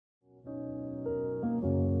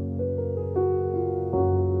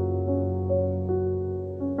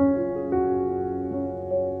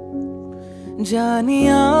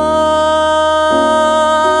जानिया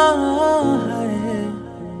है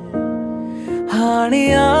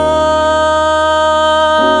हानिया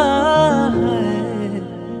है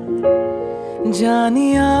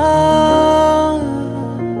जानिया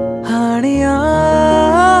हानिया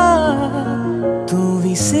तू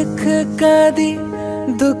भी सिख कदी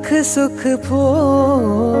दुख सुख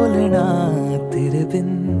भोलना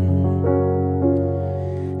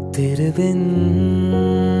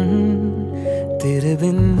तेरे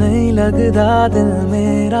बिन नहीं लगदा दिल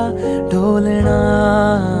मेरा ढोलना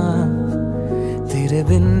तेरे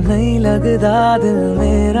बिन नहीं लगदा दिल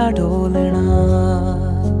मेरा ढोलना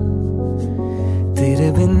तेरे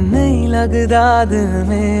बिन नहीं लगदा दिल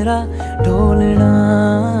मेरा ढोलना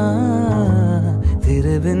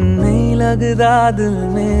तेरे बिन नहीं लगदा दिल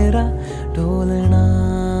मेरा ढोलना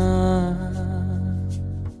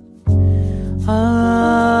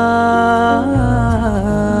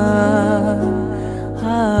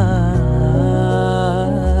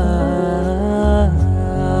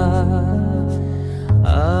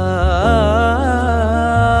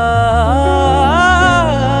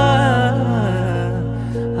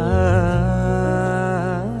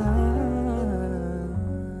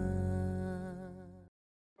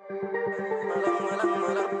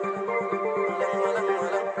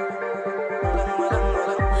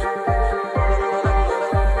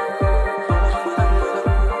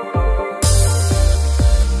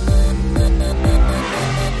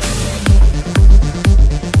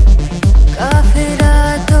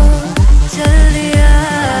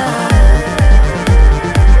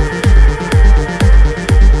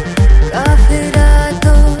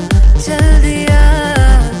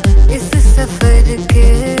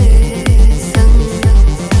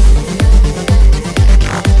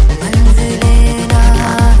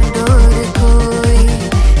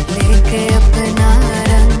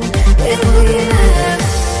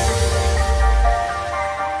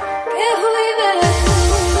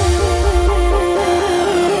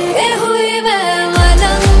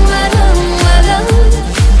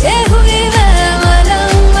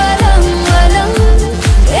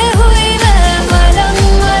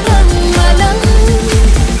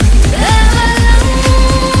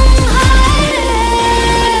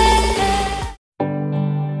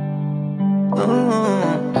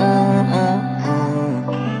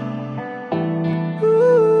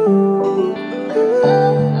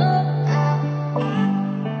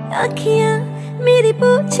अखियां मेरी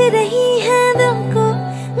पूछ रही है दिल को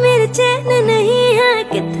मेरे चैन नहीं है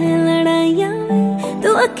किथे लड़ाइयां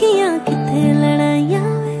तो अखियां किथे लड़ाइयां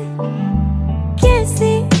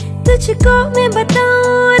कैसे तुझको मैं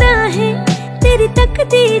बताऊं राहें तेरी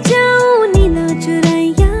तकती जाऊं नींदा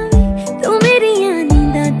चुराइयां तो मेरी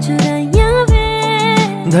नींदा चुराइयां वे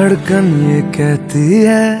धड़कन ये कहती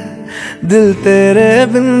है दिल तेरे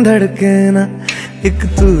बिन धड़के ना एक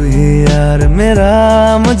तू ही यार मेरा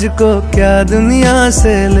मुझको क्या दुनिया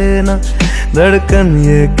से लेना धड़कन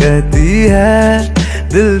ये कहती है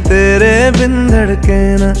दिल तेरे बिन धड़के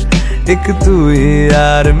ना एक तू ही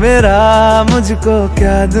यार मेरा मुझको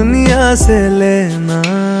क्या दुनिया से लेना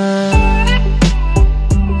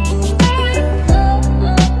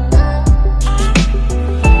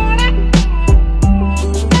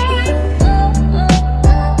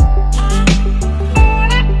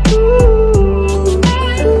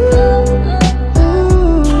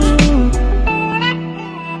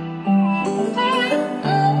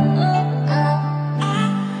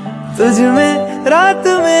तुझ में रात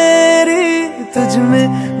मेरी तुझ में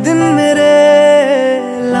दिन मेरे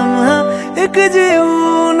लम्हा एक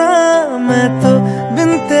जीऊं ना मैं तो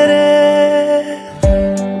बिन तेरे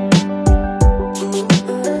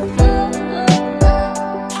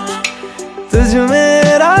तुझ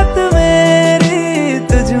में रात मेरी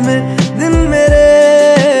तुझ में दिन मेरे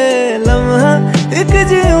लम्हा एक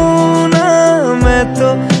जीऊं ना मैं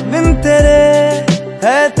तो बिन तेरे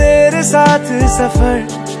है तेरे साथ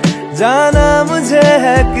सफर जाना मुझे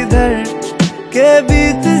है किधर के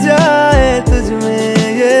बीत जाए तुझ में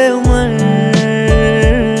ये उम्र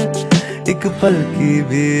एक पल की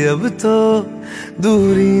भी अब तो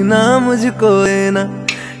दूरी ना मुझको लेना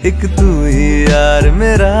एक तू ही यार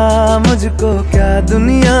मेरा मुझको क्या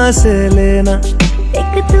दुनिया से लेना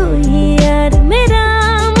एक तू ही यार मेरा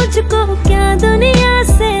मुझको क्या दुनिया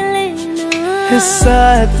से लेना हिस्सा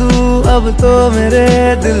है तू अब तो मेरे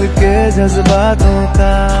दिल के जज्बातों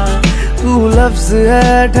का तू लफ्ज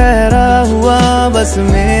है ठहरा हुआ बस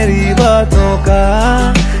मेरी बातों का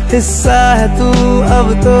हिस्सा है तू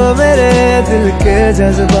अब तो मेरे दिल के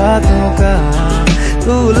जज्बातों का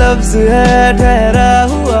तू लफ्ज है ठहरा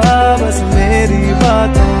हुआ बस मेरी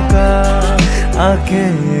बातों का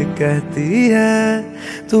आंखें ये कहती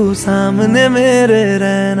है तू सामने मेरे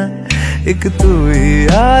रहना, एक तू ही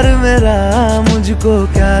यार मेरा, मुझको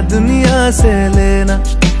क्या दुनिया से लेना।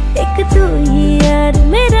 एक तू ही यार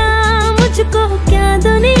मेरा,